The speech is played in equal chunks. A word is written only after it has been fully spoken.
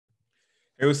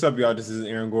Hey, what's up, y'all? This is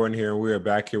Aaron Gordon here, and we are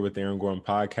back here with the Aaron Gordon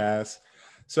podcast.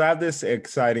 So I have this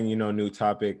exciting, new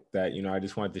topic that, I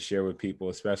just wanted to share with people,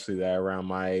 especially that are around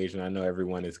my age. And I know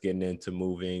everyone is getting into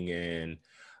moving and,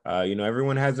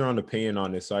 everyone has their own opinion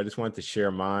on this. So I just wanted to share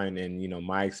mine and,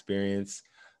 my experience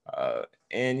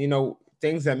and,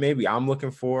 things that maybe I'm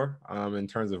looking for in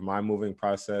terms of my moving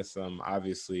process.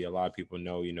 Obviously, a lot of people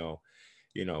know,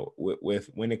 with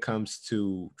when it comes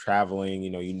to traveling,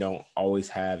 you don't always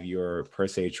have your per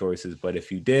se choices, but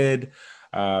if you did,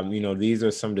 these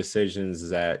are some decisions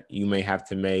that you may have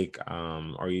to make,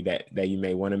 or that you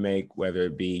may want to make, whether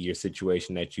it be your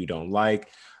situation that you don't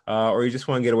like, or you just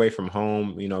want to get away from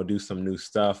home, do some new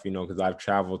stuff, because I've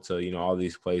traveled to, all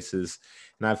these places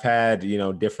and I've had,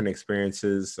 different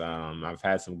experiences. I've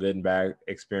had some good and bad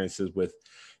experiences with,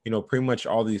 pretty much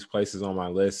all these places on my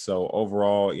list. So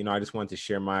overall, I just wanted to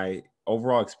share my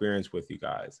overall experience with you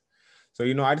guys. So,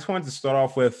 I just wanted to start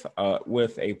off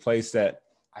with a place that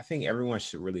I think everyone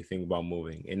should really think about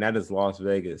moving, and that is Las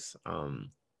Vegas.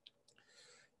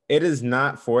 It is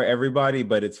not for everybody,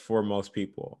 but it's for most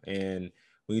people. And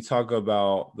when you talk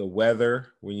about the weather,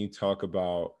 when you talk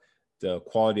about the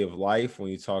quality of life, when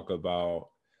you talk about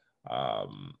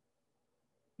um,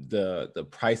 the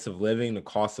price of living, the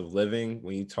cost of living,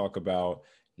 when you talk about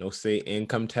no state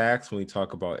income tax, when you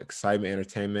talk about excitement,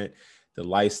 entertainment, the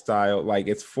lifestyle, like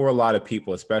it's for a lot of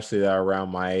people, especially that are around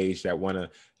my age that want to,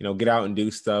 get out and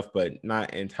do stuff, but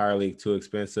not entirely too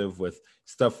expensive with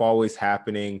stuff always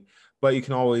happening. But you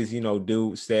can always,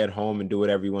 stay at home and do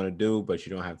whatever you want to do, but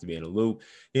you don't have to be in a loop.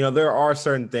 There are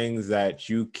certain things that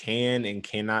you can and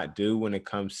cannot do when it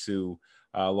comes to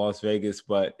Las Vegas,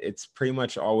 but it's pretty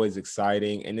much always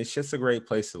exciting and it's just a great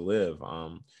place to live.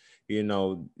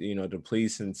 The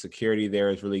police and security there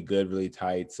is really good, really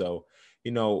tight. So,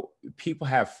 people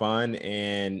have fun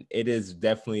and it is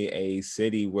definitely a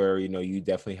city where, you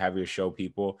definitely have your show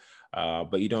people,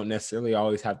 but you don't necessarily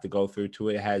always have to go through to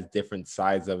it. It has different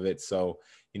sides of it. So,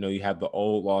 you have the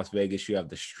old Las Vegas, you have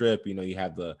the strip, you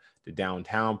have the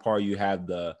downtown part, you have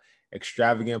the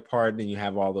extravagant part, then you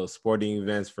have all those sporting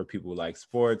events for people who like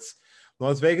sports.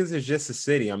 Las Vegas is just a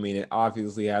city. I mean, it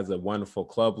obviously has a wonderful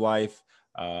club life,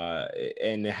 uh,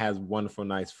 and it has wonderful,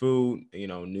 nice food,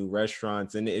 new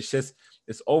restaurants, and it's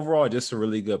overall just a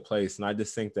really good place. And I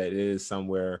just think that it is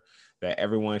somewhere that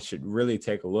everyone should really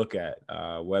take a look at,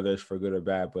 whether it's for good or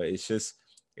bad. But it's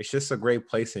just a great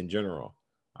place in general.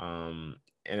 And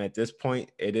at this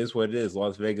point, it is what it is.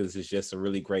 Las Vegas is just a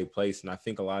really great place, and I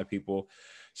think a lot of people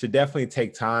should definitely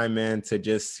take time, man, to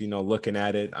just looking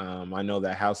at it. I know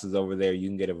that houses over there, you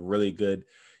can get a really good,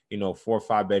 4 or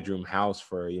 5 bedroom house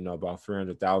for about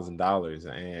 $300,000,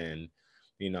 and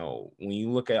when you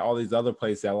look at all these other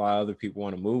places that a lot of other people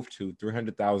want to move to,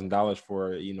 $300,000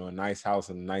 for a nice house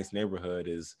in a nice neighborhood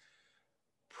is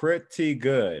pretty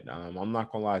good. I'm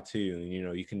not gonna lie to you.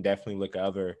 You can definitely look at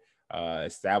other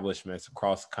establishments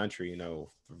across the country.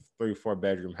 3 or 4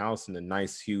 bedroom house in a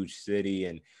nice huge city,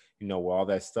 and with all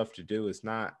that stuff to do, it's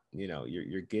not.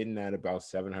 You're getting at about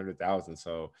 700,000.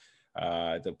 So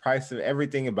the price of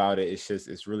everything about it is just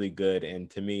it's really good, and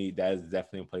to me, that is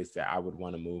definitely a place that I would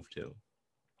want to move to.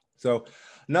 So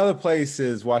another place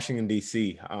is Washington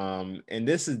D.C. And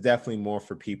this is definitely more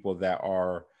for people that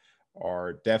are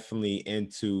definitely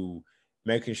into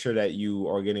making sure that you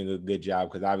are getting a good job,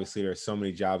 because obviously there's so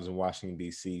many jobs in Washington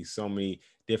D.C., so many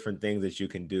different things that you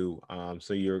can do.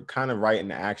 So you're kind of right in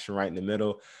the action, right in the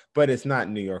middle, but it's not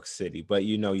New York City. But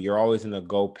you're always in a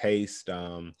go paced.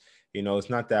 It's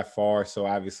not that far. So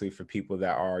obviously for people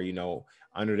that are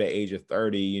under the age of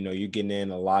 30, you're getting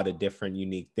in a lot of different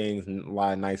unique things and a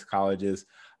lot of nice colleges.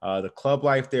 The club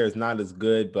life there is not as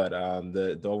good, but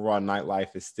the overall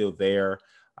nightlife is still there.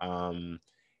 Um,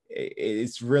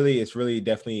 it's really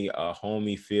definitely a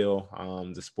homey feel.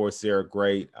 The sports there are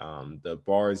great. The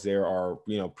bars there are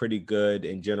pretty good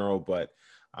in general, but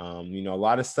a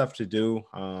lot of stuff to do.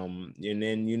 And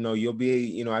then you'll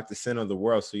be at the center of the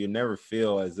world, so you never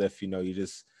feel as if you're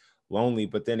just lonely.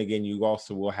 But then again, you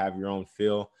also will have your own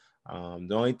feel.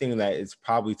 The only thing that is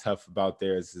probably tough about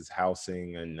there is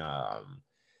housing, and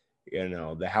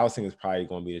the housing is probably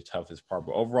going to be the toughest part.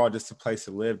 But overall, just a place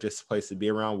to live, just a place to be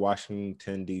around.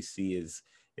 Washington D.C.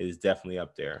 is definitely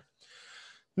up there.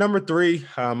 Number three,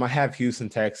 I have Houston,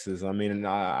 Texas. I mean,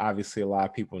 obviously, a lot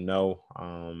of people know,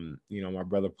 my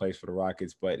brother plays for the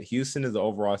Rockets, but Houston is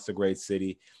overall, it's a great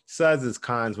city. Still has its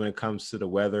cons when it comes to the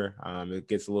weather. It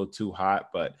gets a little too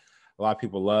hot, but a lot of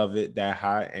people love it that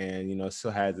hot, and it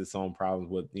still has its own problems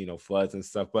with floods and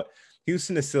stuff. But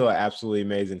Houston is still an absolutely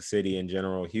amazing city in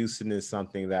general. Houston is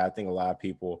something that I think a lot of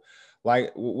people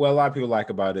like what a lot of people like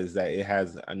about it is that it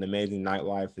has an amazing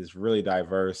nightlife. It's really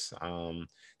diverse.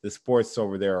 The sports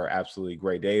over there are absolutely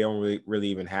great. They don't really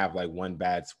even have like one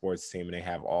bad sports team, and they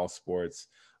have all sports.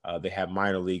 They have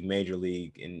minor league, major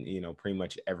league, and pretty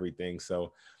much everything.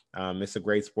 So it's a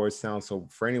great sports town. So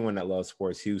for anyone that loves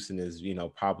sports, Houston is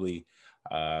probably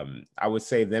I would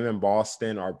say them and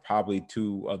Boston are probably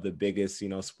two of the biggest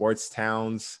sports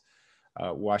towns,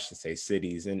 well, I should say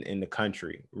cities in the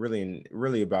country,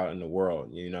 really about in the world.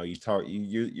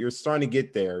 You're starting to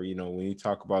get there. When you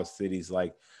talk about cities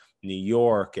like New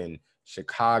York and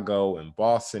Chicago and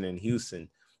Boston and Houston,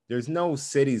 there's no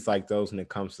cities like those when it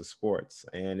comes to sports,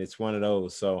 and it's one of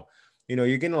those. So,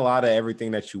 you're getting a lot of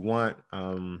everything that you want.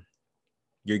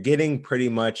 You're getting pretty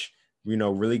much,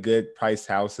 really good priced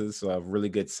houses of really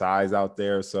good size out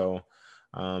there. So,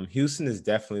 Houston is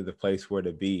definitely the place where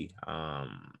to be.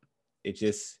 It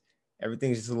just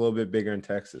Everything's just a little bit bigger in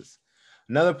Texas.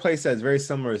 Another place that's very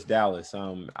similar is Dallas.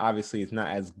 Obviously, it's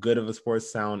not as good of a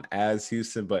sports town as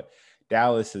Houston, but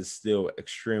Dallas is still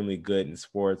extremely good in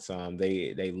sports.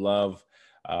 They love,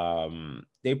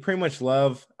 they pretty much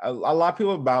love a lot of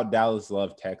people about Dallas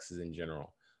love Texas in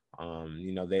general.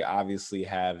 They obviously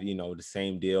have the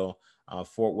same deal.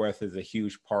 Fort Worth is a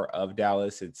huge part of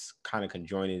Dallas. It's kind of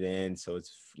conjoined in, so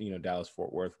it's Dallas,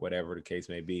 Fort Worth, whatever the case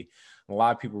may be. A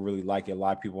lot of people really like it. A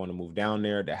lot of people want to move down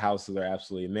there. The houses are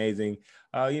absolutely amazing.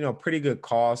 Pretty good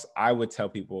cost. I would tell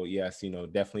people, yes,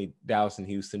 definitely Dallas and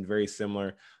Houston, very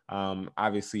similar.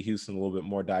 Obviously, Houston a little bit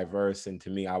more diverse, and to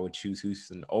me, I would choose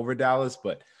Houston over Dallas.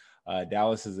 But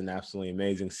Dallas is an absolutely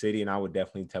amazing city, and I would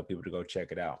definitely tell people to go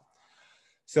check it out.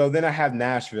 So then I have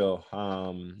Nashville,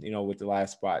 with the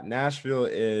last spot. Nashville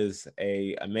is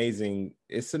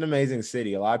it's an amazing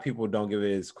city. A lot of people don't give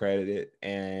it its credit,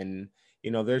 and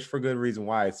there's for good reason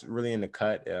why. It's really in the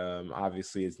cut.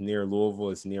 Obviously, it's near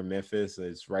Louisville, it's near Memphis,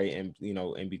 it's right in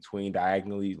in between,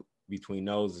 diagonally between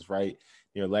those, it's right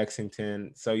near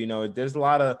Lexington. So there's a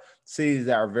lot of cities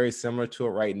that are very similar to it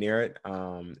right near it.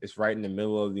 It's right in the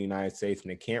middle of the United States,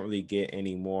 and it can't really get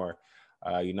any more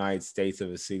United States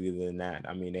of a city than that.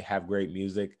 I mean, they have great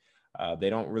music. They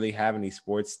don't really have any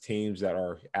sports teams that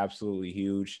are absolutely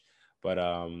huge, but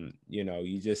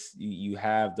you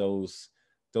have those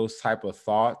type of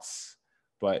thoughts.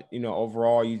 But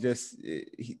overall,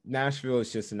 Nashville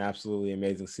is just an absolutely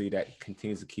amazing city that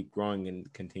continues to keep growing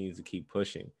and continues to keep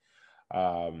pushing.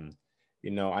 Um,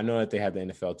 I know that they have the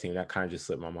NFL team. That kind of just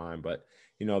slipped my mind, but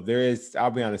I'll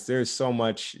be honest, there is so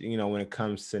much, when it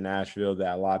comes to Nashville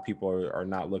that a lot of people are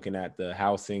not looking at. The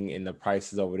housing and the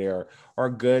prices over there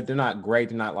are good. They're not great.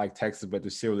 They're not like Texas, but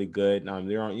they're still really good.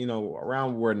 They're on,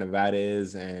 around where Nevada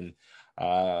is. And,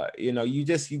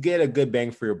 you get a good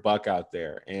bang for your buck out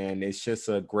there. And it's just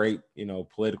a great,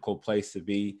 political place to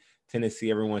be. Tennessee,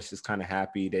 everyone's just kind of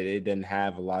happy that it doesn't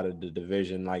have a lot of the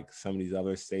division like some of these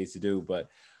other states do. But,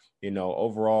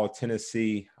 overall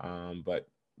Tennessee, but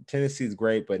Tennessee is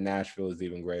great, but Nashville is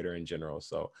even greater in general.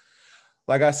 So,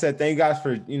 like I said, thank you guys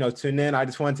for tuning in. I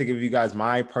just wanted to give you guys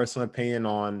my personal opinion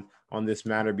on this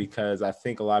matter because I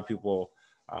think a lot of people,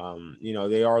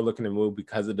 they are looking to move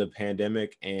because of the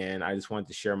pandemic, and I just wanted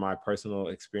to share my personal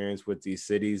experience with these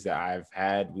cities that I've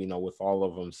had, with all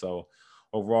of them. So,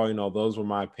 overall, those were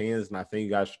my opinions, and I thank you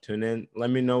guys for tuning in.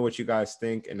 Let me know what you guys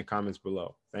think in the comments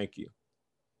below. Thank you.